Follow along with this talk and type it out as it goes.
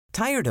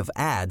Tired of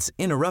ads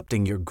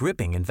interrupting your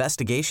gripping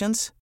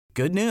investigations?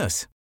 Good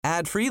news.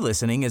 Ad-free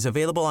listening is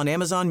available on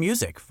Amazon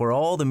Music for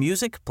all the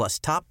music plus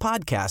top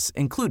podcasts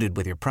included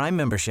with your Prime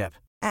membership.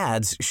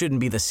 Ads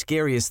shouldn't be the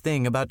scariest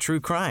thing about true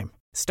crime.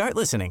 Start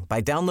listening by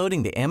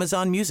downloading the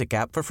Amazon Music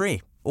app for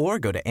free or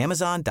go to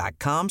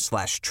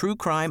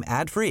amazon.com/truecrime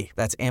ad-free.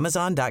 That's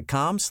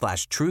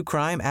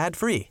amazon.com/truecrime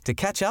ad-free to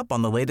catch up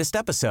on the latest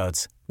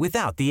episodes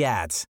without the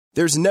ads.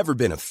 There's never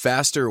been a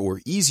faster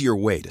or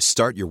easier way to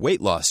start your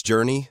weight loss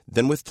journey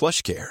than with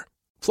PlushCare.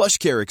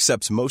 PlushCare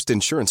accepts most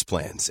insurance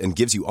plans and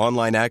gives you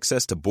online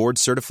access to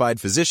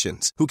board-certified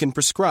physicians who can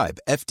prescribe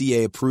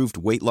FDA-approved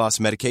weight loss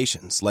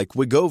medications like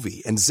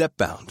Wegovy and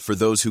Zepbound for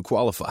those who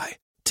qualify.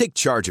 Take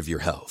charge of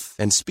your health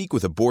and speak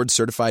with a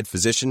board-certified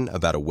physician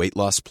about a weight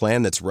loss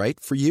plan that's right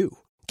for you.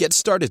 Get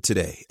started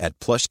today at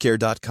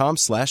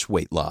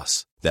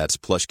plushcare.com/weightloss. That's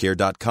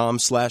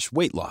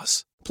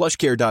plushcare.com/weightloss.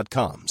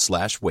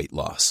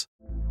 plushcare.com/weightloss.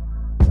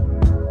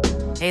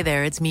 Hey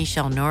there, it's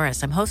Michelle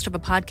Norris. I'm host of a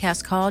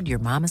podcast called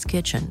Your Mama's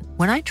Kitchen.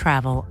 When I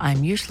travel,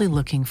 I'm usually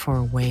looking for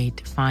a way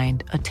to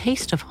find a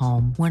taste of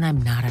home when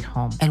I'm not at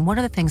home. And one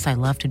of the things I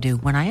love to do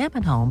when I am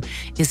at home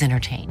is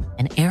entertain.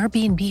 And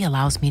Airbnb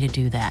allows me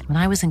to do that.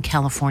 When I was in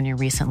California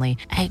recently,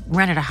 I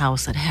rented a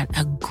house that had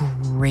a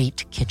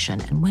great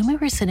kitchen. And when we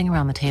were sitting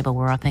around the table,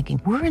 we're all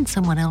thinking, we're in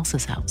someone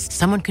else's house.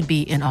 Someone could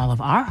be in all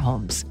of our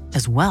homes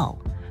as well.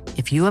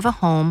 If you have a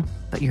home,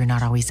 but you're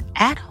not always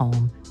at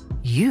home,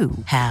 you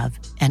have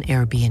an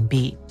Airbnb.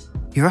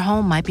 Your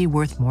home might be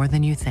worth more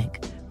than you think.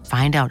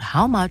 Find out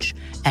how much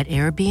at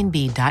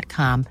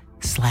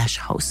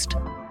airbnb.com/host.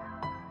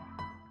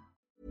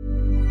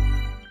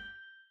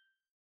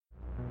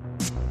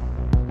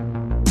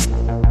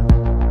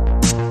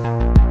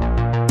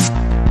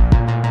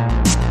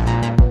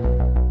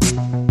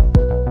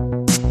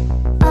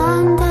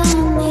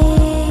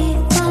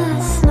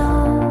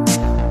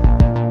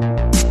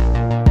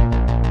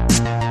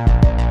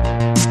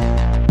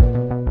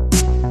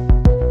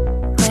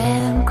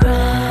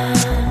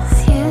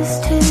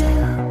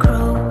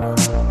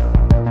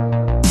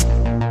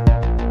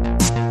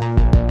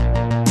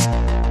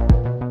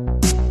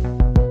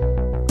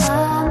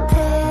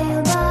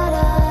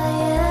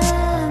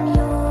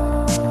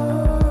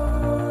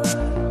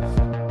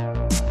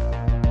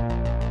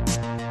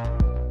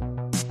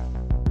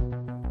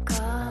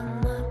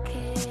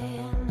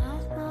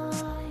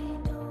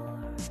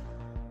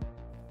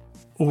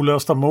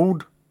 Olösta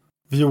mord,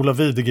 Viola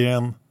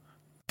Widegren,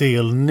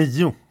 del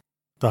 9.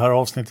 Det här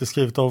avsnittet är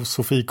skrivet av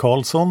Sofie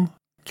Karlsson.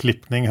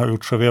 Klippning har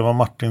gjorts av Eva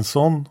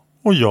Martinsson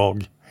och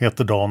jag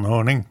heter Dan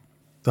Hörning.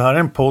 Det här är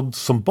en podd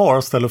som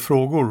bara ställer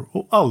frågor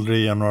och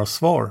aldrig ger några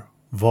svar.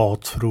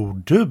 Vad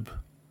tror du?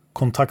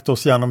 Kontakta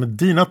oss gärna med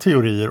dina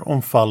teorier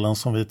om fallen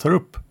som vi tar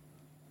upp.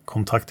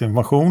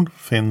 Kontaktinformation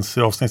finns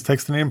i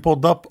avsnittstexten i din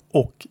poddapp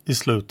och i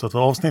slutet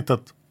av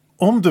avsnittet.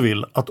 Om du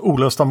vill att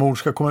Olösta mord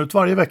ska komma ut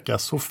varje vecka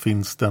så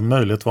finns det en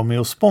möjlighet att vara med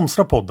och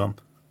sponsra podden.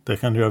 Det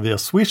kan du göra via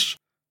Swish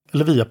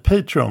eller via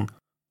Patreon.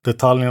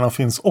 Detaljerna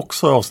finns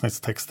också i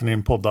avsnittstexten i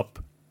din poddapp.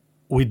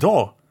 Och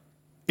idag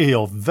är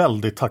jag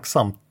väldigt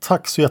tacksam.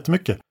 Tack så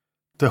jättemycket.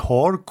 Det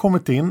har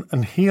kommit in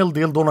en hel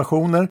del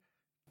donationer.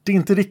 Det är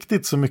inte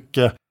riktigt så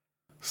mycket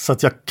så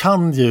att jag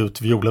kan ge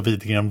ut Viola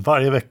Widegren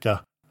varje vecka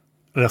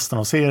resten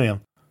av serien.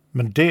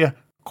 Men det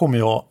kommer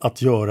jag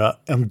att göra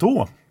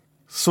ändå.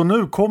 Så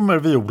nu kommer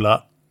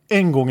Viola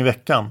en gång i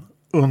veckan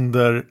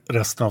under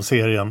resten av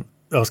serien.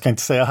 Jag ska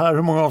inte säga här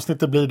hur många avsnitt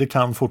det blir, det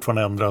kan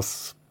fortfarande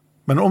ändras.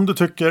 Men om du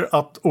tycker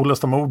att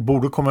Olösta mord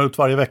borde komma ut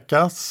varje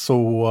vecka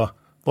så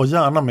var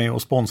gärna med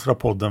och sponsra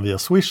podden via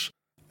Swish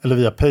eller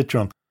via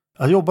Patreon.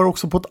 Jag jobbar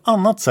också på ett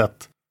annat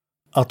sätt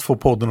att få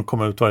podden att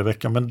komma ut varje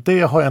vecka, men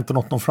det har jag inte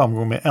nått någon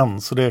framgång med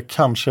än, så det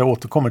kanske jag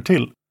återkommer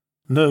till.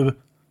 Nu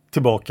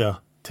tillbaka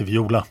till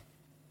Viola.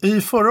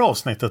 I förra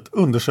avsnittet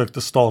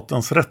undersökte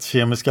Statens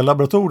rättskemiska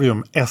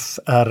laboratorium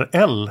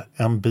SRL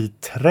en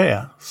bit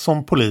trä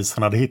som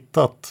polisen hade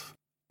hittat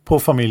på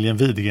familjen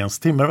Widegrens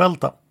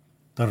timmervälta.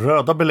 Den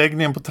röda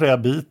beläggningen på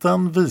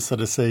träbiten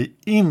visade sig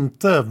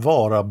inte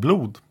vara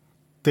blod.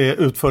 Det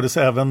utfördes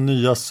även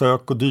nya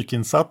sök- och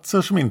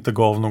dykinsatser som inte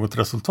gav något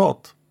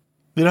resultat.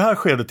 Vid det här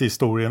skedet i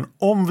historien,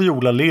 om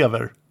Viola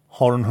lever,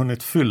 har hon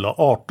hunnit fylla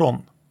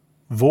 18.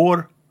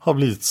 Vår har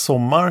blivit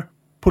sommar,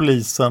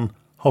 polisen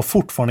har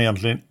fortfarande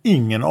egentligen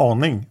ingen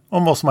aning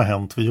om vad som har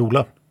hänt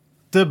Viola.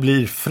 Det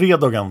blir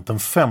fredagen den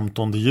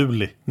 15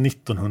 juli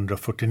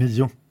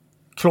 1949.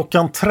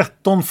 Klockan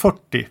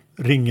 13.40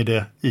 ringer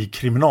det i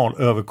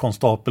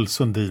kriminalöverkonstapel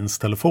Sundins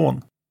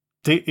telefon.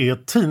 Det är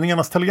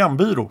tidningarnas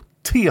telegrambyrå,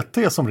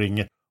 TT, som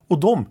ringer och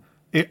de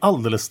är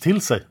alldeles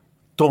till sig.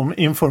 De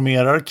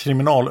informerar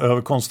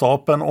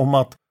kriminalöverkonstapeln om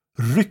att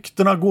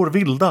ryktena går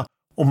vilda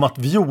om att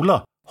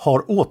Viola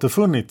har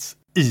återfunnits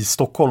i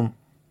Stockholm.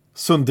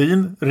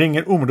 Sundin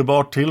ringer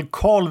omedelbart till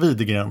Carl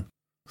Widegren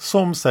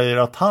som säger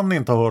att han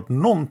inte har hört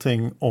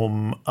någonting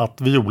om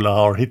att Viola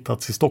har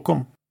hittats i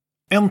Stockholm.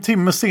 En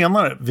timme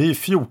senare, vid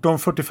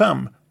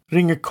 14.45,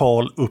 ringer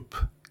Carl upp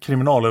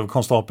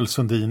kriminalöverkonstapel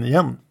Sundin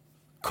igen.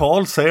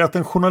 Karl säger att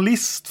en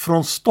journalist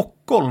från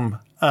Stockholm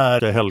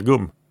är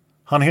Helgum.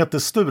 Han heter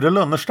Sture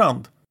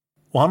Lönnerstrand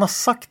och han har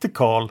sagt till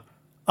Karl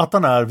att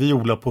han är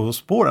Viola på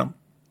spåren.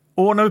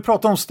 Och när vi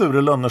pratar om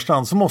Sture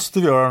Lönnerstrand så måste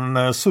vi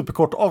göra en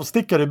superkort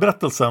avstickare i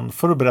berättelsen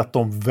för att berätta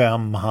om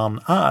vem han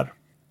är.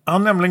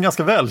 Han är nämligen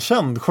ganska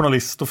välkänd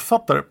journalist och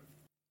författare.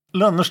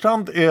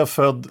 Lönnerstrand är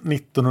född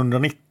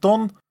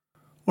 1919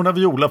 och när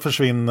Viola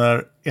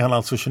försvinner är han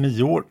alltså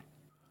 29 år.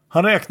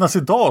 Han räknas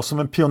idag som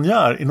en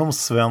pionjär inom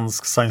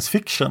svensk science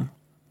fiction.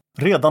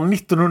 Redan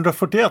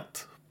 1941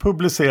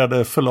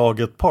 publicerade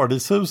förlaget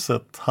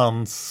Paradishuset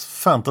hans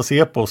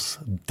fantasy-epos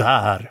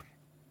Där.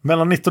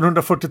 Mellan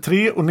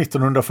 1943 och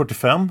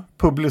 1945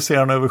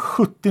 publicerade han över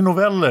 70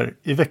 noveller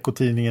i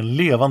veckotidningen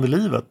Levande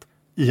livet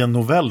i en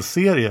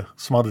novellserie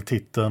som hade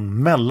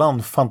titeln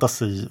Mellan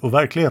fantasi och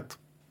verklighet.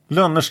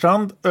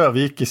 Lönnerstrand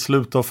övergick i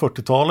slutet av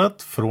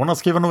 40-talet från att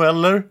skriva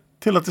noveller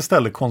till att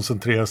istället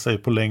koncentrera sig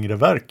på längre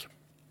verk.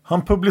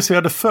 Han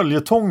publicerade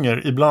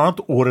följetonger i bland annat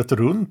Året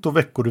runt och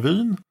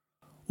Veckorevyn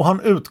och han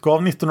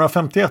utgav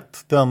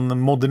 1951 den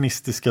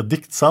modernistiska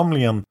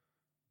diktsamlingen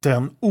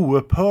Den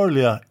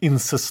oupphörliga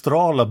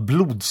incestrala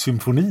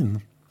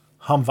blodsymfonin.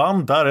 Han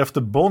vann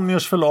därefter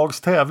Bonniers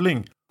förlags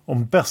tävling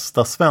om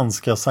bästa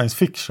svenska science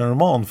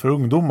fiction-roman för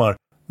ungdomar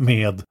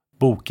med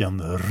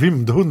boken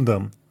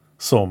Rymdhunden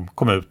som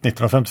kom ut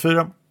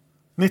 1954.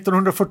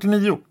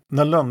 1949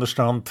 när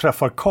Lönnerstrand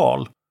träffar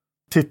Karl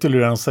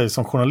titulerar han sig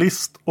som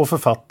journalist och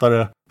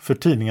författare för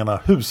tidningarna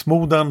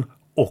Husmodern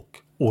och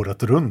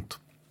Året runt.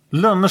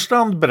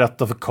 Lönnerstrand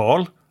berättar för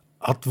Karl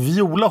att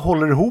Viola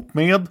håller ihop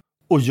med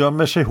och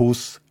gömmer sig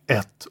hos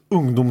ett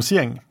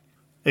ungdomsgäng.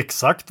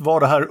 Exakt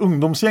vad det här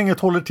ungdomsgänget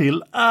håller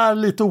till är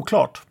lite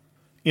oklart.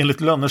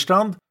 Enligt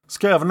Lönnerstrand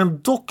ska även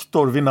en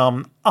doktor vid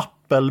namn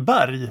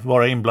Appelberg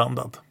vara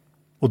inblandad.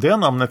 Och det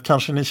namnet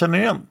kanske ni känner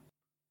igen.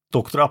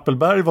 Dr.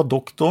 Appelberg var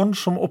doktorn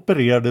som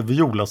opererade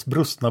Violas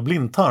brustna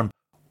blindtarm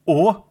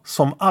och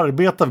som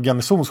arbetade vid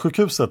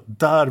Garnisonssjukhuset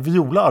där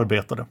Viola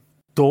arbetade.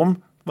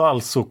 De var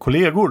alltså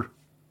kollegor.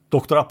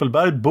 Dr.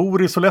 Appelberg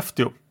bor i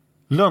Sollefteå.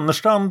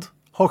 Lönnerstrand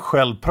har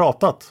själv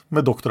pratat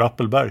med Dr.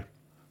 Appelberg.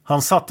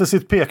 Han satte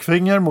sitt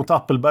pekfinger mot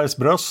Appelbergs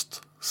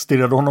bröst,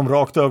 stirrade honom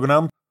rakt i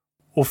ögonen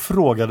och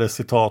frågade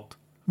citat: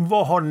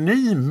 "Vad har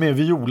ni med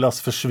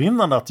Violas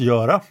försvinnande att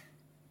göra?"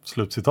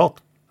 Slutcitat.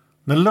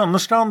 När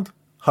Lönnerstrand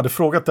hade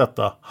frågat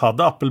detta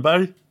hade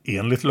Appelberg,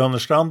 enligt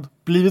Lönnerstrand,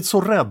 blivit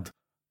så rädd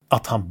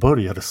att han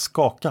började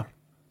skaka.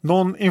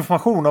 Någon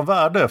information av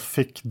värde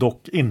fick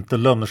dock inte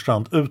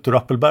Lönnerstrand ut ur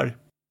Appelberg.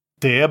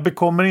 Det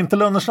bekommer inte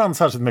Lönnerstrand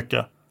särskilt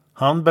mycket.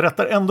 Han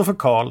berättar ändå för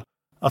Karl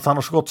att han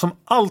har så gott som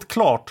allt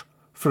klart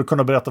för att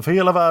kunna berätta för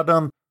hela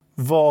världen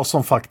vad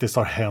som faktiskt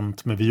har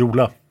hänt med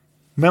Viola.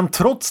 Men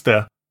trots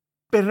det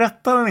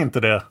berättar han inte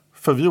det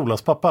för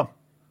Violas pappa.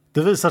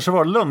 Det visar sig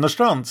vara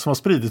Lönnerstrand som har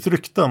spridit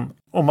rykten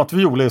om att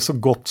Viola är så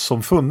gott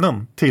som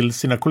funnen till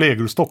sina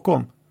kollegor i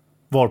Stockholm,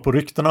 varpå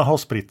ryktena har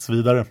spritts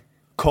vidare.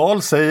 Karl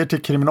säger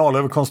till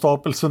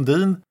kriminalöverkonstapel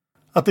Sundin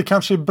att det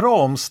kanske är bra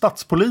om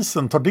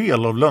statspolisen tar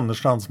del av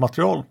Lönnerstrands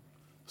material.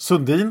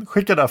 Sundin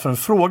skickar därför en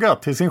fråga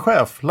till sin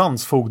chef,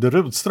 landsfogde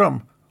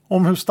Rudström,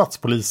 om hur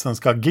statspolisen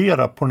ska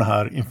agera på den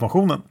här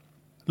informationen.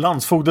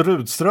 Landsfogde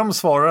Rudström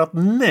svarar att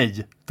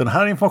nej, den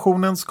här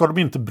informationen ska de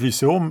inte bry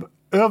sig om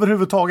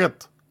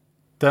överhuvudtaget.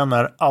 Den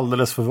är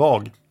alldeles för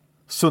vag.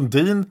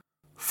 Sundin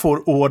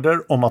får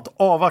order om att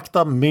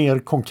avvakta mer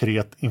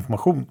konkret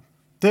information.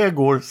 Det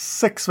går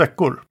 6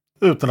 veckor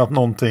utan att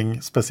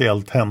någonting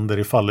speciellt händer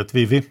i fallet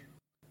Vivi.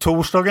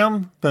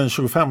 Torsdagen den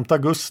 25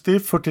 augusti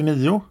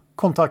 49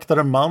 kontaktar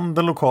en man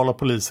den lokala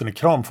polisen i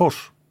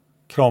Kramfors.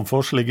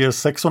 Kramfors ligger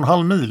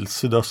 6,5 mil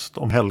sydöst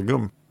om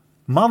Helgum.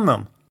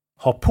 Mannen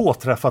har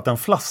påträffat en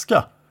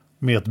flaska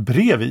med ett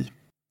brev i.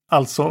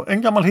 Alltså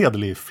en gammal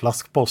hederlig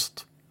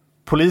flaskpost.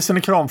 Polisen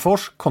i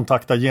Kramfors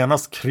kontaktar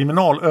genast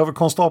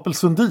kriminalöverkonstapel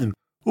Sundin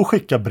och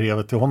skickar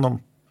brevet till honom.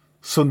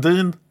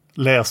 Sundin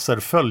läser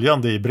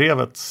följande i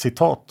brevet,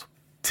 citat: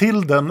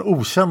 "Till den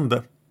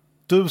okände.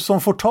 Du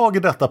som får tag i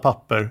detta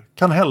papper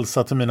kan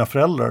hälsa till mina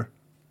föräldrar.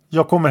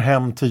 Jag kommer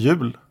hem till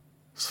jul."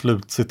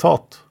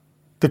 Slutcitat.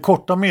 Det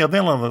korta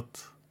meddelandet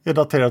är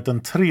daterat den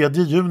 3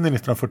 juni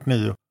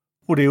 1949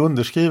 och det är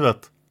underskrivet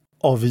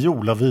av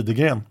Viola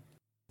Widegren.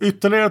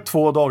 Ytterligare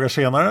 2 dagar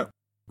senare,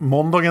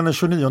 måndagen den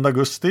 29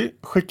 augusti,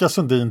 skickar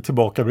Sundin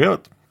tillbaka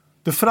brevet.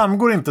 Det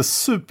framgår inte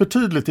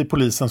supertydligt i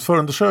polisens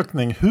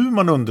förundersökning hur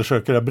man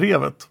undersöker det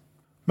brevet.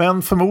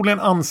 Men förmodligen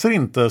anser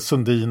inte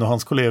Sundin och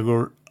hans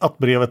kollegor att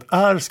brevet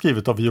är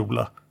skrivet av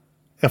Viola,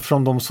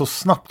 eftersom de så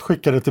snabbt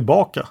skickade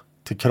tillbaka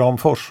till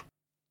Kramfors.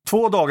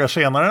 2 dagar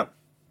senare,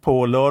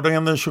 på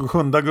lördagen den 27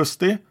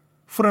 augusti,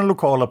 får den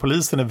lokala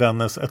polisen i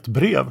Vännäs ett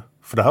brev,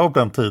 för det här var på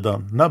den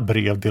tiden när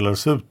brev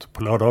delades ut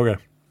på lördagar.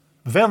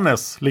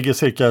 Vännäs ligger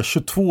cirka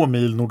 22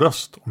 mil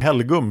nordöst om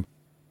Helgum.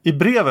 I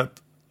brevet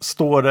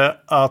står det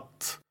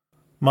att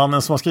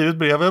mannen som har skrivit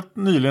brevet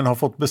nyligen har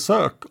fått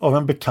besök av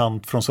en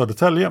bekant från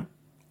Södertälje.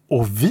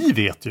 Och vi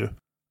vet ju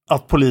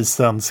att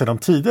polisen sedan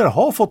tidigare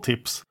har fått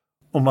tips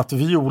om att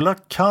Viola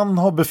kan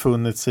ha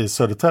befunnit sig i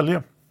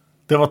Södertälje.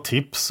 Det var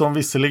tips som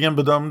visserligen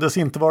bedömdes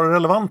inte vara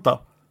relevanta,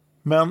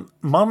 men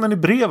mannen i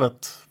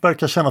brevet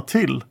verkar känna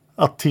till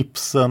att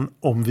tipsen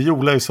om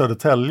Viola i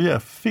Södertälje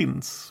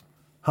finns.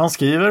 Han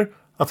skriver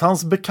att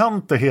hans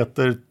bekante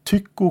heter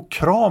Tycho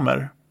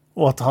Kramer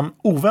och att han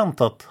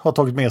oväntat har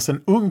tagit med sig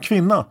en ung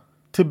kvinna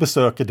till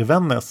besöket i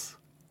Vännäs.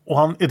 Och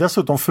han är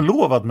dessutom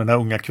förlovad med den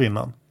här unga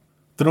kvinnan.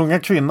 Den unga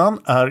kvinnan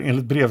är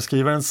enligt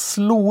brevskrivaren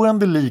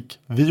slående lik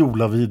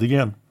Viola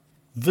Widegren.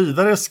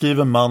 Vidare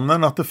skriver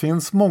mannen att det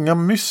finns många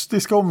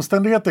mystiska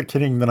omständigheter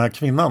kring den här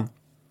kvinnan.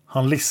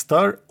 Han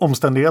listar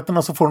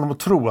omständigheterna som får honom att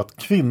tro att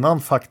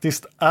kvinnan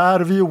faktiskt är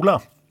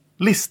Viola.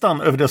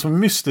 Listan över det som är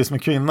mystiskt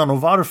med kvinnan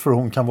och varför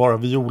hon kan vara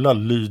Viola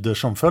lyder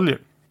som följer.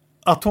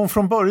 Att hon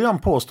från början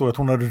påstår att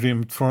hon hade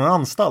rymt från en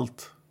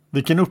anstalt.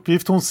 Vilken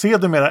uppgift hon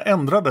sedermera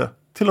ändrade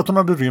till att hon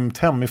hade rymt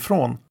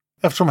hemifrån.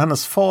 Eftersom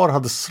hennes far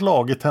hade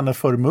slagit henne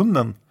för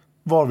munnen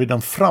varvid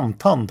en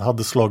framtand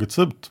hade slagits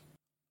ut.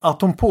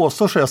 Att hon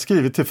påstår sig ha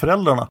skrivit till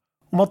föräldrarna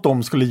om att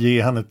de skulle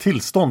ge henne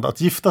tillstånd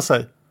att gifta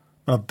sig.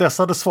 Men att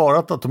dessa hade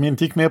svarat att de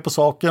inte gick med på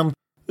saken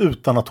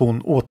utan att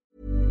hon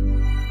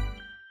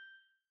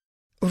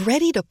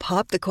Ready to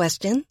pop the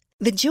question?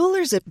 The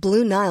jewelers at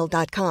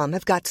BlueNile.com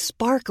have got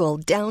sparkle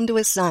down to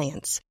a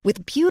science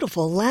with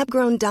beautiful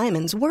lab-grown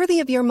diamonds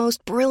worthy of your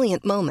most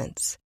brilliant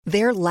moments.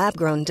 Their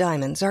lab-grown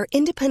diamonds are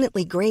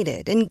independently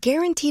graded and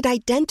guaranteed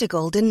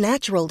identical to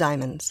natural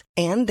diamonds,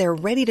 and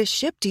they're ready to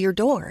ship to your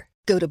door.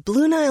 Go to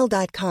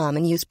BlueNile.com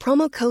and use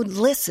promo code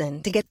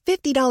LISTEN to get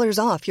 $50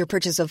 off your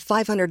purchase of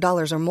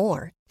 $500 or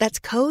more. That's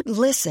code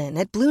LISTEN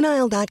at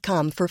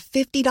BlueNile.com for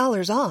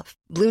 $50 off.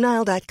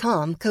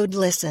 BlueNile.com, code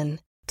LISTEN.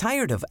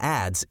 Tired of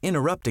ads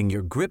interrupting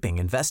your gripping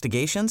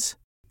investigations?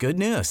 Good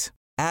news.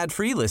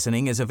 Ad-free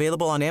listening is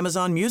available on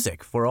Amazon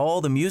Music for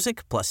all the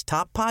music plus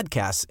top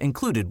podcasts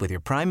included with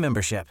your Prime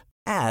membership.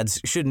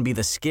 Ads shouldn't be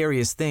the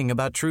scariest thing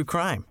about true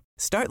crime.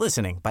 Start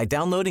listening by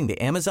downloading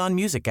the Amazon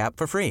Music app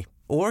for free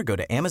or go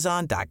to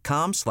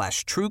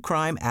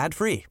amazon.com/truecrime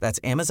ad-free. That's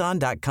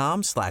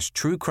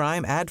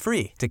amazon.com/truecrime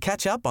ad-free to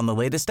catch up on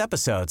the latest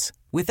episodes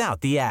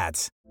without the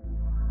ads.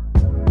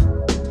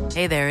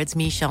 Hey there, it's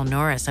Michelle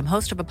Norris. I'm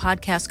host of a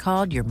podcast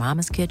called Your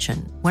Mama's Kitchen.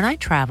 When I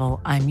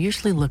travel, I'm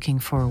usually looking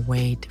for a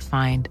way to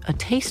find a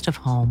taste of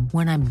home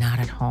when I'm not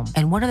at home.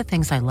 And one of the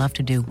things I love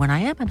to do when I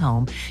am at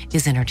home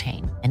is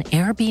entertain. And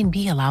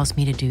Airbnb allows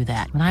me to do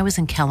that. When I was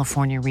in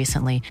California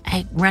recently,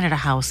 I rented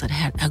a house that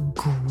had a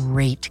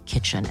great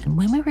kitchen. And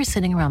when we were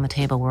sitting around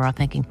the table, we were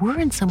all thinking,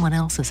 we're in someone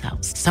else's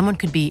house. Someone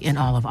could be in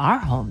all of our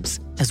homes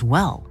as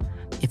well.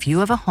 If you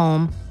have a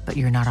home, but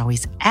you're not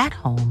always at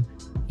home,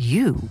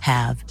 you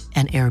have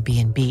an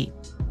Airbnb.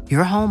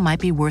 Your home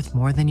might be worth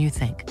more than you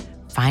think.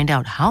 Find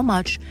out how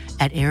much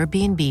at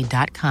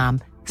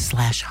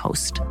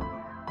airbnb.com/host.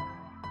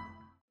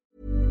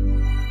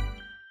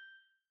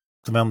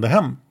 Vände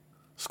hem.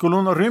 Skulle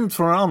hon ha rymt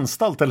från en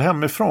anstalt eller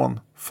hemifrån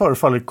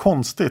förefaller det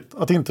konstigt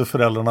att inte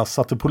föräldrarna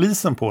satte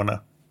polisen på henne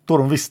då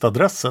de visste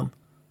adressen.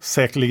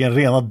 Säkerligen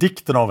rena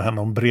dikten av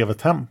henne om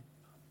brevet hem.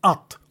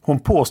 Att hon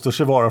påstår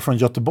sig vara från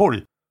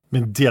Göteborg,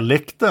 men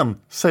dialekten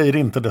säger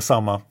inte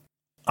detsamma.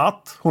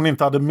 Att hon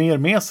inte hade mer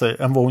med sig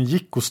än vad hon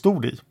gick och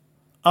stod i.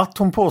 Att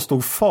hon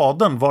påstod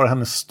fadern vara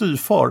hennes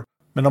styvfar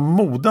medan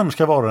modern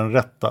ska vara den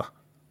rätta.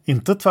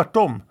 Inte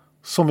tvärtom,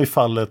 som i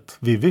fallet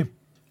Vivi.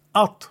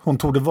 Att hon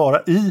torde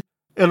vara i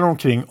eller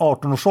omkring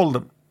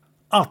 18-årsåldern.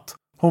 Att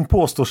hon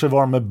påstår sig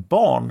vara med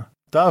barn,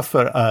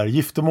 därför är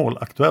giftermål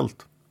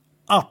aktuellt.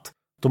 Att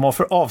de har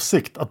för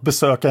avsikt att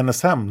besöka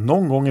hennes hem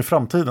någon gång i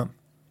framtiden.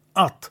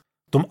 Att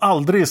de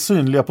aldrig är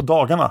synliga på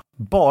dagarna,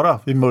 bara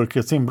vid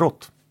mörkrets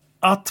inbrott.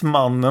 Att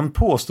mannen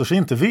påstår sig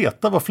inte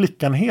veta vad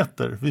flickan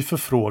heter vid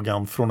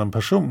förfrågan från en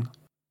person.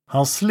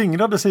 Han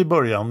slingrade sig i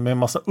början med en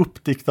massa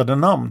uppdiktade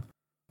namn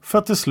för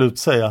att till slut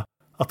säga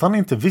att han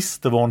inte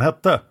visste vad hon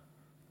hette.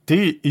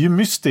 Det är ju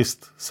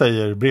mystiskt,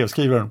 säger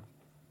brevskrivaren.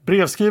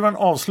 Brevskrivaren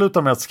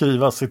avslutar med att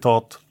skriva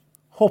citat: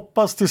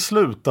 hoppas till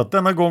slut att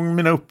denna gång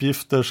mina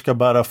uppgifter ska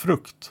bära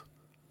frukt.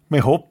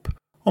 Med hopp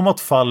om att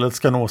fallet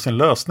ska nå sin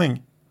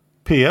lösning.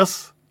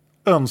 PS.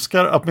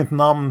 Önskar att mitt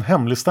namn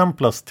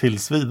hemligstämplas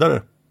tills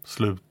vidare.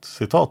 Slut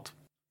citat.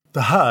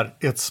 Det här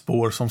är ett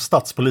spår som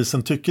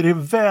statspolisen tycker är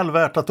väl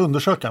värt att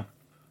undersöka.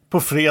 På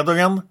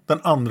fredagen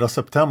den 2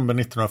 september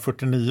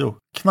 1949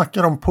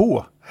 knackar de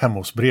på hemma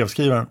hos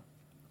brevskrivaren.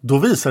 Då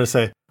visar det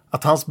sig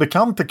att hans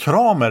bekante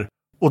Kramer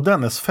och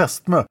dennes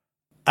fästmö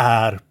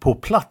är på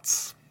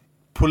plats.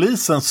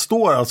 Polisen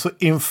står alltså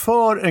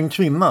inför en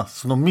kvinna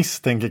som de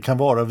misstänker kan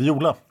vara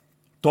Viola.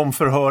 De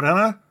förhör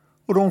henne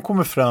och de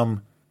kommer fram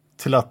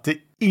till att det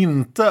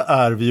inte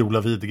är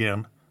Viola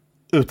Widegren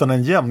utan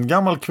en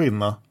jämngammal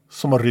kvinna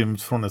som har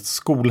rymt från ett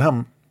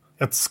skolhem.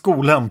 Ett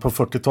skolhem på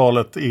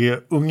 40-talet är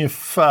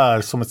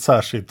ungefär som ett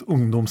särskilt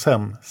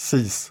ungdomshem,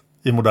 SIS,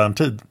 i modern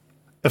tid.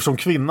 Eftersom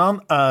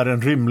kvinnan är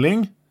en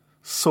rymling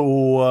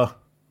så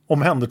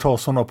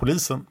omhändertas hon av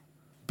polisen.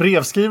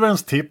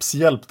 Brevskrivarens tips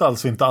hjälpte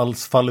alltså inte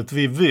alls fallet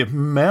Vivi,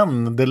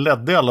 men det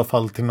ledde i alla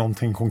fall till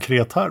någonting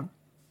konkret här.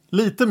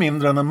 Lite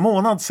mindre än en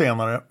månad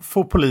senare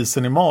får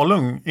polisen i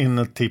Malung in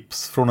ett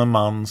tips från en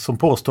man som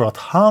påstår att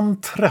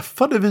han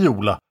träffade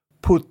Viola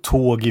på ett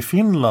tåg i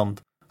Finland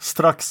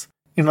strax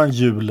innan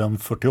julen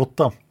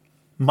 48.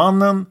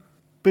 Mannen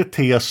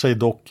beter sig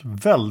dock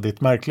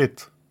väldigt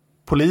märkligt.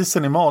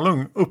 Polisen i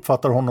Malung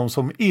uppfattar honom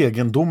som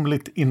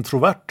egendomligt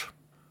introvert.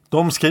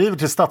 De skriver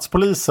till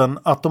stadspolisen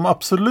att de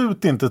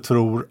absolut inte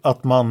tror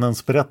att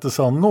mannens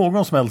berättelse har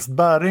någon som helst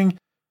bäring,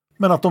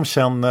 men att de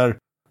känner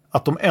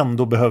att de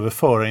ändå behöver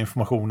föra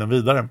informationen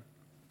vidare.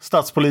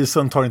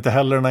 Stadspolisen tar inte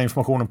heller den här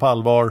informationen på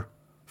allvar,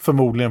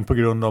 förmodligen på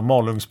grund av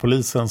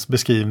Malungspolisens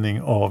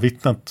beskrivning av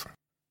vittnet.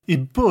 I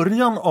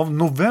början av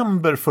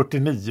november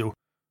 49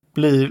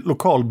 blir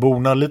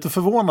lokalborna lite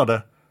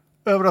förvånade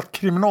över att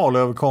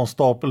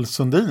kriminalöverkonstapel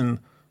Sundin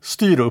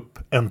styr upp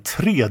en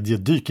tredje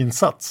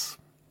dykinsats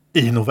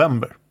i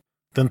november.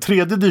 Den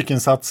tredje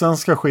dykinsatsen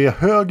ska ske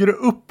högre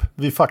upp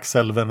vid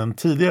Faxälven än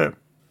tidigare.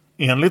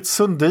 Enligt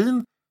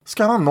Sundin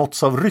ska han ha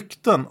nåtts av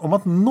rykten om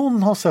att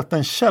någon har sett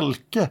en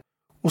kälke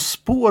och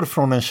spår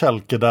från en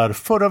kälke där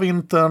förra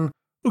vintern,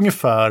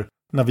 ungefär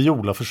när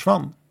Viola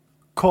försvann.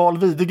 Carl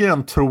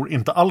Widegren tror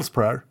inte alls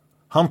på det här.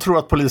 Han tror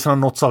att polisen har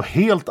nåtts av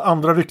helt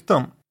andra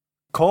rykten.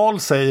 Carl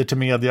säger till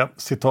media,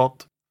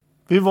 citat: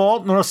 "Vi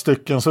var några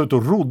stycken som ute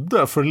och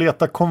rodde för att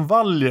leta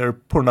konvaljer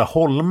på den där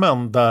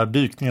holmen där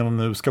dykningarna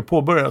nu ska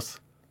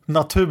påbörjas.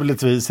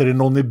 Naturligtvis är det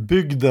någon i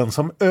bygden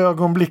som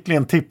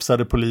ögonblickligen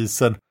tipsade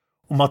polisen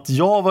om att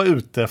jag var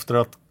ute efter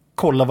att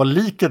kolla var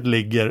liket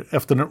ligger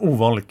efter den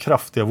ovanligt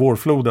kraftiga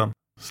vårfloden."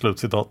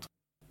 Slutcitat.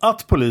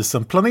 Att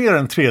polisen planerar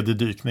en tredje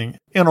dykning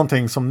är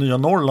någonting som Nya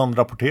Norrland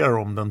rapporterar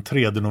om den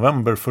 3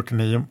 november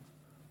 49.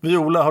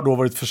 Viola har då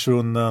varit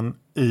försvunnen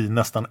i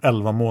nästan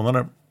 11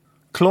 månader.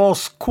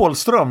 Claes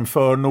Kålström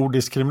för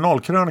Nordisk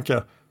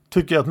kriminalkrönika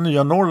tycker att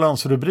Nya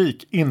Norrlands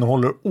rubrik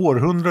innehåller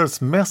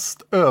århundradets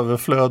mest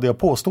överflödiga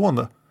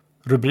påstående.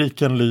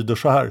 Rubriken lyder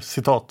så här,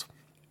 citat: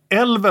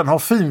 "Älven har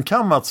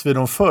finkammats vid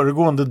de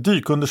föregående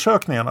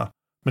dykundersökningarna,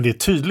 men det är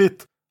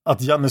tydligt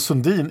att Janne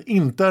Sundin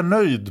inte är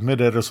nöjd med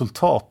det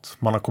resultat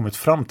man har kommit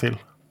fram till."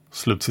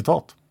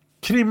 Slutcitat.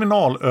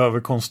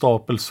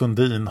 Kriminalöverkonstapel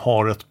Sundin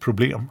har ett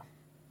problem.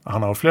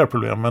 Han har flera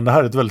problem, men det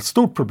här är ett väldigt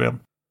stort problem.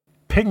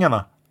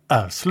 Pengarna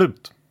är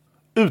slut.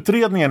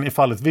 Utredningen i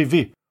fallet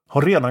Vivi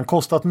har redan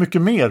kostat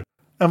mycket mer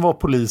än vad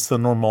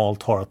polisen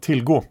normalt har att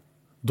tillgå.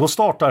 Då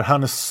startar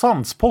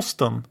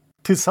Härnösandsposten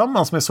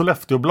tillsammans med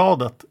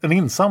Sollefteåbladet en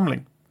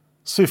insamling.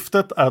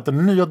 Syftet är att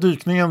den nya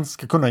dykningen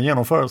ska kunna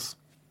genomföras.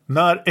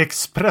 När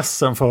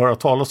Expressen får höra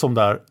talas om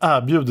det här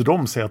erbjuder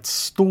de sig att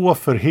stå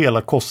för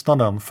hela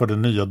kostnaden för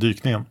den nya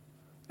dykningen.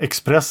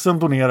 Expressen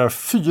donerar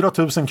 4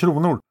 000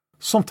 kronor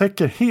som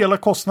täcker hela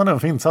kostnaden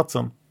för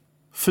insatsen.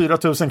 4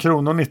 000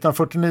 kronor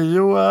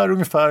 1949 är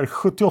ungefär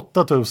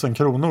 78 000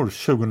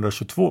 kronor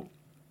 2022.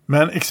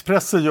 Men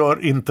Expressen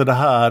gör inte det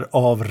här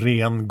av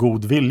ren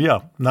god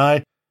vilja.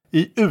 Nej,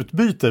 i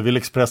utbyte vill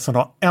Expressen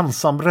ha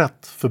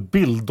ensamrätt för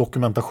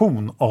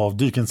bilddokumentation av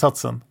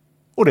dykinsatsen.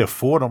 Och det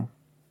får de.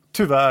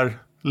 Tyvärr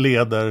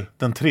leder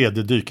den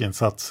tredje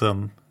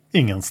dykinsatsen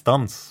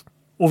ingenstans.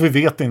 Och vi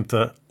vet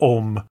inte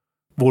om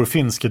vår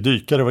finske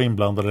dykare var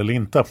inblandad eller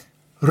inte.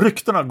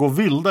 Ryktena går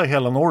vilda i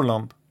hela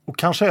Norrland och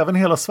kanske även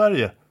hela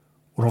Sverige.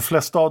 Och de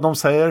flesta av dem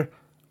säger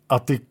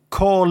att det är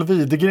Carl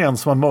Widegren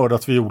som har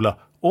mördat Viola,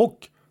 och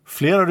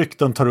flera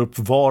rykten tar upp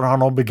var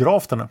han har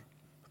begravt henne.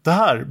 Det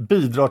här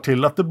bidrar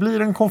till att det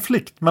blir en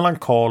konflikt mellan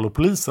Carl och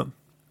polisen.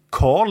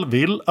 Carl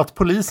vill att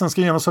polisen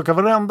ska genomsöka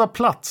varenda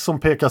plats som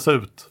pekas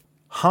ut.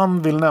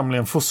 Han vill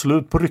nämligen få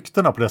slut på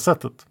ryktena på det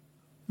sättet.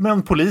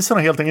 Men polisen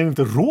har helt enkelt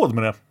inte råd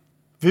med det.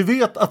 Vi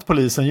vet att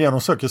polisen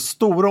genomsöker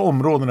stora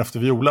områden efter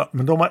Viola,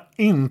 men de har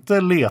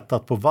inte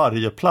letat på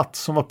varje plats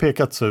som har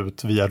pekats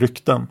ut via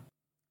rykten.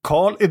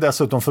 Carl är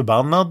dessutom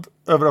förbannad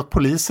över att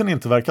polisen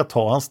inte verkar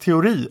ta hans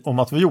teori om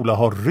att Viola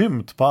har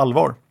rymt på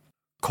allvar.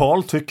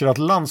 Carl tycker att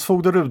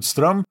landsfogde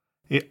Rudström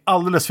är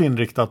alldeles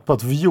inriktat på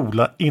att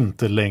Viola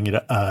inte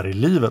längre är i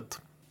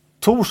livet.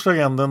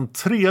 Torsdagen den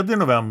 3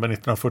 november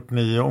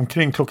 1949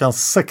 omkring klockan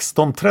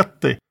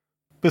 16.30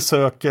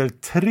 besöker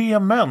 3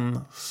 män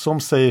som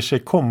säger sig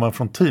komma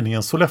från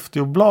tidningen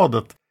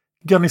Sollefteåbladet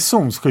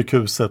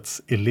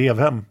Garnisonssjukhusets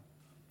elevhem.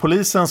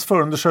 Polisens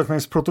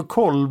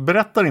förundersökningsprotokoll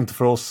berättar inte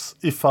för oss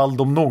ifall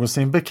de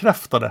någonsin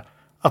bekräftade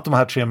att de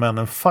här 3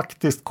 männen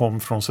faktiskt kom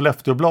från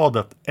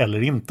Sollefteåbladet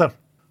eller inte.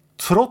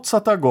 Trots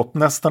att det har gått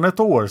nästan ett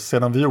år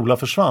sedan Viola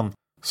försvann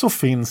så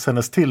finns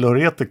hennes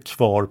tillhörigheter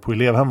kvar på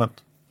elevhemmet.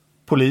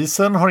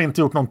 Polisen har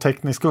inte gjort någon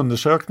teknisk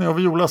undersökning av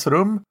Violas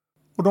rum,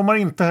 och de har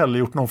inte heller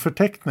gjort någon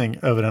förteckning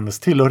över hennes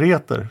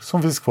tillhörigheter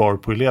som finns kvar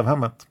på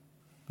elevhemmet.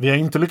 Vi har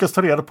inte lyckats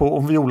ta reda på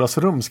om Violas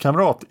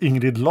rumskamrat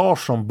Ingrid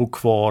Larsson bor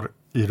kvar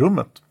i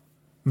rummet.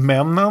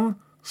 Männen,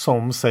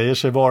 som säger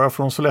sig vara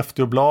från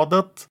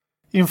Sollefteåbladet,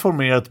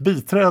 informerar ett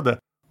biträde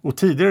och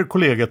tidigare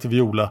kollega till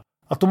Viola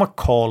att de har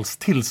Carls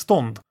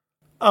tillstånd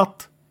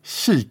att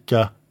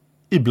kika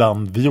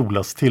ibland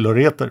Violas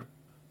tillhörigheter.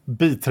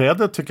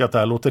 Biträdet tycker att det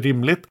här låter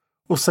rimligt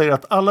och säger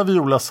att alla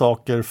Violas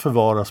saker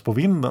förvaras på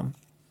vinden.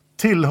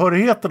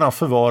 Tillhörigheterna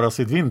förvaras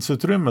i ett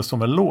vindsutrymme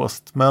som är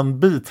låst, men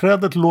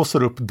biträdet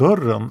låser upp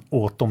dörren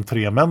åt de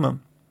 3 männen.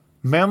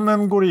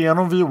 Männen går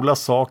igenom Violas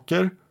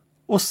saker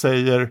och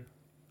säger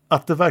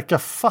att det verkar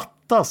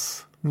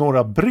fattas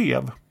några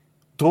brev.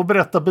 Då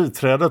berättar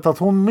biträdet att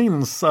hon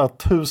minns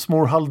att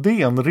husmor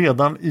Halldén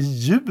redan i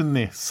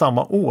juni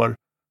samma år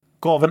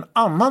gav en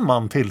annan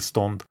man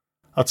tillstånd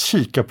att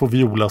kika på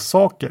Violas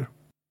saker.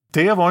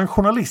 Det var en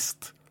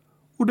journalist,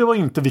 och det var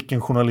inte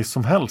vilken journalist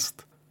som helst.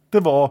 Det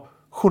var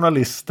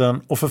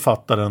journalisten och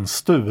författaren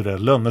Sture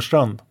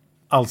Lönnerstrand.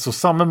 Alltså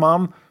samma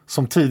man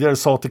som tidigare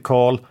sa till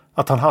Karl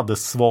att han hade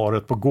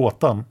svaret på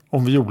gåtan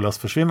om Violas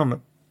försvinnande.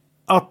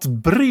 Att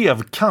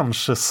brev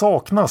kanske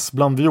saknas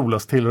bland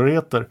Violas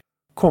tillhörigheter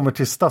kommer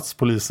till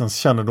stadspolisens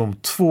kännedom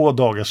 2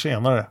 dagar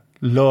senare,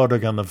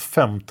 lördagen den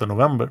 5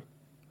 november.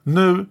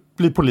 Nu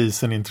blir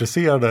polisen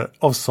intresserade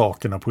av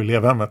sakerna på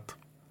elevhemmet.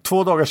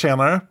 2 dagar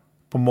senare,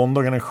 på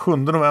måndagen den 7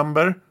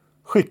 november,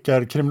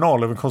 skickar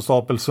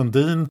kriminalöverkonstapel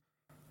Sundin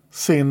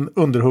sin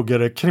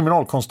underhuggare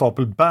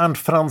kriminalkonstapel Bernt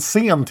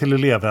Franzén till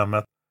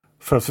elevhemmet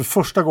för att för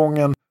första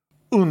gången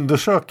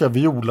undersöka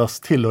Violas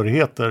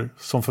tillhörigheter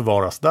som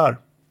förvaras där.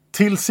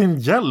 Till sin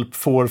hjälp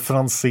får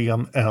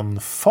Franzén en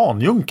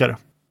fanjunkare.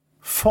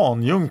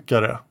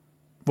 Fanjunkare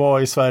var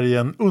i Sverige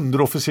en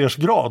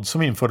underofficersgrad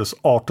som infördes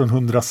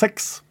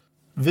 1806.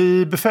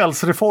 Vid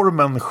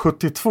befälsreformen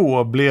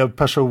 72 blev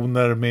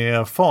personer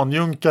med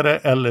fanjunkare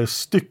eller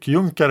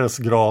styckjunkares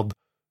grad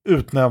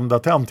utnämnda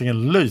till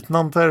antingen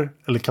löjtnanter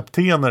eller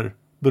kaptener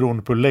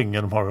beroende på hur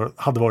länge de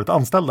hade varit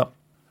anställda.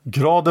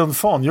 Graden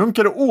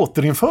fanjunkare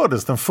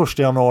återinfördes den 1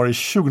 januari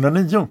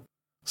 2009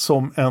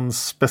 som en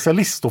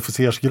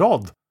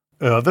specialistofficersgrad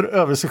över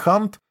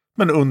översergeant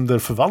men under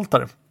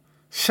förvaltare.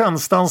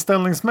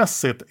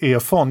 Tjänsteanställningsmässigt är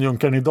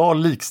fanjunkaren idag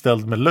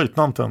likställd med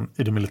löjtnanten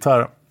i det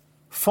militära.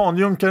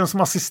 Fanjunkaren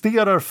som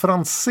assisterar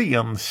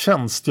Franzén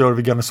tjänstgör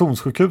vid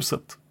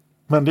garnisonssjukhuset.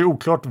 Men det är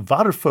oklart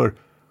varför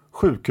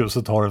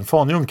sjukhuset har en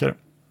fanjunkare.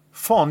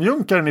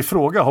 Fanjunkaren i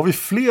fråga har vid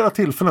flera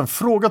tillfällen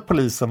frågat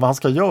polisen vad han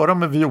ska göra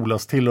med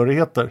Violas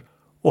tillhörigheter.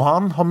 Och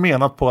han har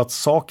menat på att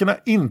sakerna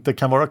inte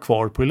kan vara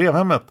kvar på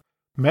elevhemmet.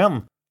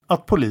 Men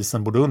att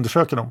polisen borde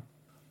undersöka dem.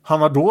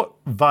 Han har då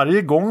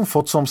varje gång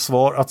fått som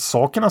svar att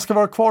sakerna ska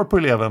vara kvar på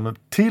elevhemmet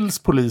tills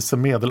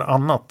polisen meddelar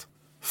annat.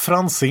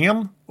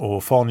 Franzén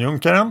och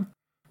fanjunkaren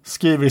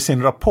skriver i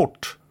sin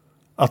rapport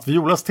att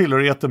Violas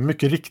tillhörigheter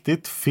mycket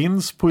riktigt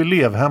finns på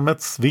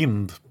elevhemmets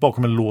vind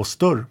bakom en låst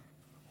dörr.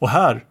 Och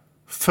här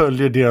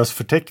följer deras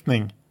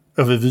förteckning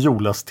över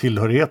Violas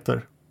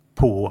tillhörigheter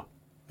på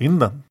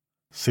vinden.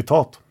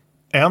 Citat.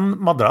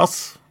 En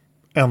madrass,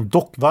 en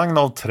dockvagn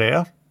av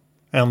trä,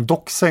 en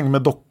docksäng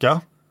med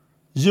docka,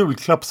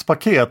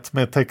 julklappspaket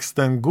med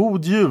texten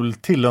God jul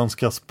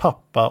tillönskas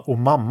pappa och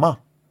mamma,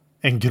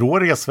 en grå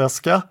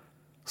resväska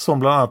som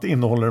bland annat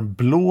innehåller en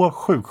blå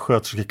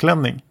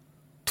sjuksköterskeklänning,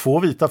 2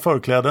 vita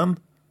förkläden,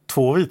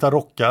 2 vita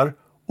rockar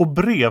och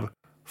brev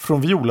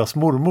från Violas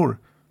mormor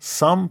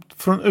samt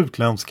från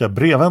utländska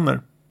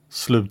brevvänner.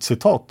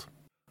 Slutcitat.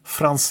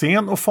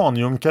 Franzén och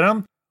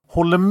fanjunkaren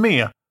håller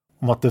med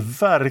om att det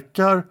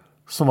verkar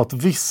som att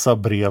vissa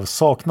brev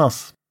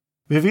saknas.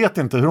 Vi vet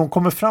inte hur de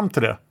kommer fram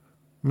till det,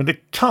 men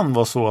det kan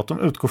vara så att de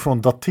utgår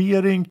från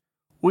datering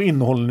och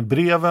innehållen i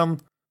breven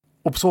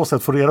och på så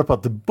sätt får reda på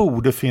att det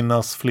borde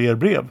finnas fler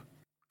brev.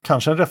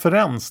 Kanske en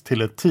referens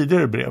till ett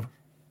tidigare brev.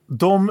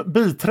 De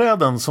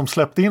biträden som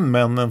släppte in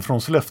männen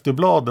från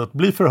Sollefteåbladet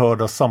blir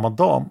förhörda samma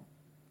dag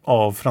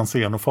av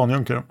Franzén och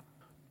fanjunkaren.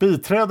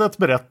 Biträdet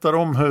berättar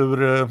om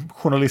hur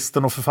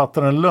journalisten och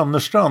författaren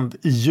Lönnerstrand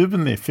i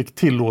juni fick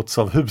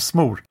tillåtelse av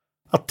husmor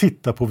att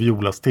titta på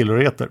Violas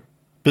tillhörigheter.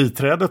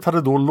 Biträdet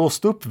hade då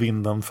låst upp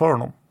vinden för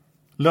honom.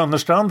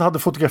 Lönnerstrand hade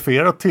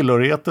fotograferat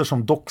tillhörigheter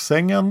som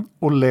docksängen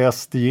och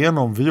läst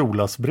igenom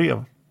Violas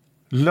brev.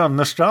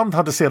 Lönnerstrand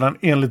hade sedan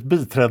enligt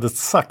biträdet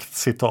sagt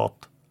citat: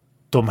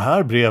 De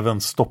här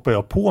breven stoppar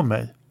jag på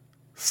mig.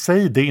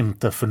 Säg det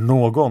inte för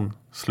någon.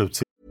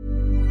 Slutcitat.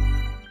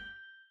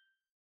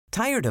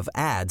 Tired of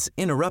ads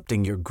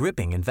interrupting your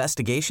gripping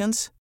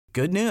investigations?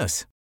 Good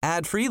news.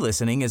 Ad-free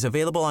listening is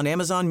available on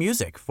Amazon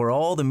Music for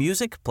all the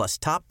music plus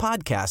top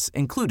podcasts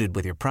included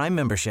with your Prime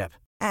membership.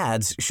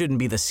 Ads shouldn't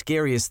be the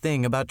scariest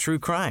thing about true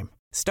crime.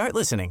 Start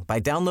listening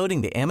by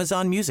downloading the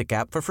Amazon Music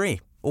app for free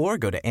or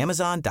go to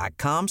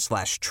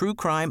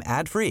amazon.com/truecrime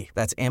ad-free.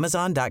 That's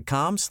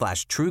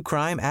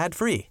amazon.com/truecrime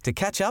ad-free to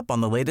catch up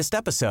on the latest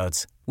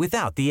episodes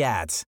without the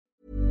ads.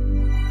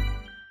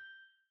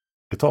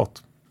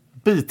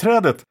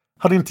 Biträdet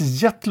hade inte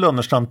gett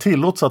Lönnerstrand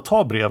tillåtelse att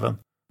ta breven,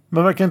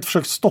 men verkar inte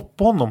försökt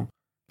stoppa honom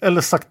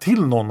eller sagt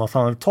till någon att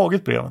han hade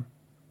tagit breven.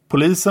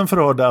 Polisen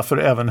förhör därför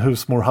även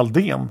husmor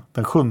Halldén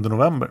den 7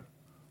 november.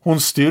 Hon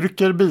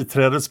styrker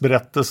biträdets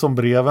berättelse om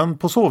breven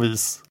på så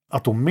vis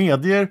att hon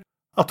medger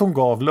att hon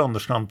gav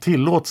Lönnerstrand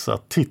tillåtelse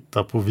att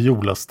titta på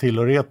Violas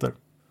tillhörigheter.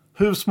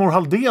 Husmor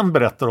Halldén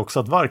berättar också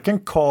att varken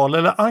Karl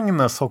eller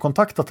Agnes har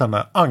kontaktat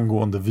henne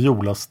angående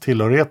Violas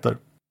tillhörigheter.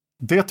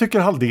 Det tycker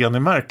Halldén är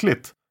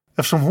märkligt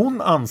eftersom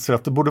hon anser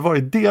att det borde vara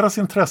i deras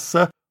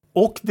intresse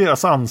och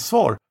deras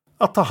ansvar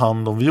att ta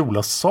hand om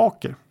Violas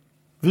saker.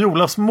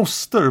 Violas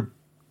moster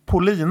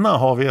Paulina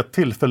har vid ett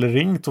tillfälle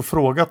ringt och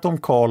frågat om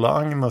Karl och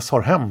Agnes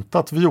har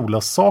hämtat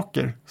Violas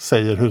saker,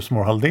 säger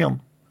husmor Halldén.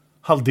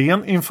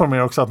 Halldén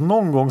informerar också att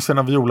någon gång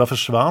sedan Viola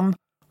försvann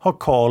har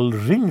Karl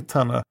ringt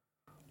henne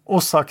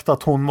och sagt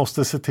att hon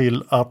måste se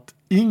till att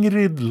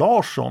Ingrid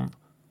Larsson,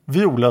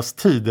 Violas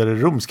tidigare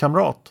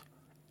rumskamrat,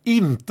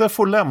 inte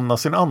får lämna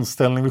sin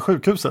anställning vid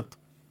sjukhuset.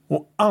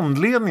 Och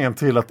anledningen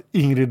till att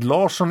Ingrid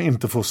Larsson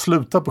inte får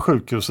sluta på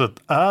sjukhuset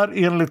är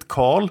enligt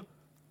Karl,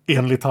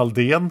 enligt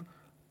Halldén,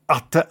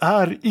 att det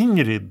är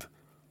Ingrid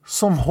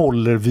som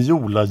håller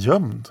Viola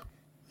gömd.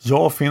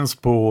 Jag finns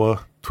på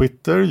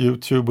Twitter,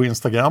 YouTube och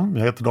Instagram.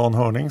 Jag heter Dan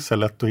Hörning, så är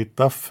lätt att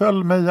hitta.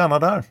 Följ mig gärna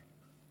där.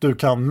 Du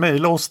kan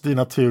mejla oss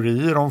dina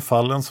teorier om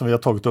fallen som vi har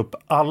tagit upp.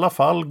 Alla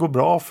fall går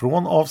bra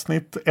från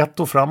avsnitt 1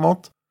 och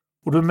framåt.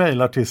 Och du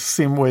mejlar till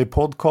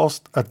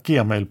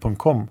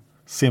simwaypodcast@gmail.com.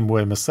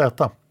 Simway med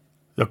Z.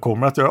 Jag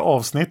kommer att göra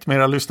avsnitt med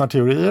era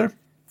lyssnarteorier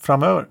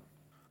framöver.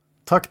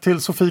 Tack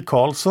till Sofie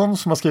Karlsson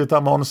som har skrivit det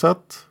här manuset.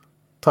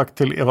 Tack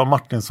till Eva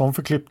Martinsson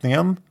för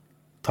klippningen.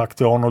 Tack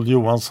till Arnold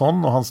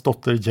Johansson och hans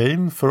dotter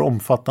Jane för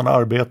omfattande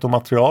arbete och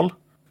material.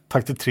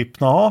 Tack till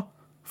Trippnaha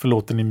för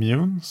låten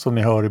Immune som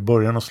ni hör i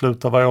början och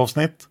slutet av varje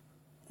avsnitt.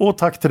 Och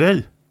tack till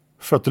dig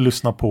för att du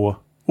lyssnar på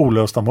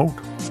Olösta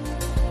mord.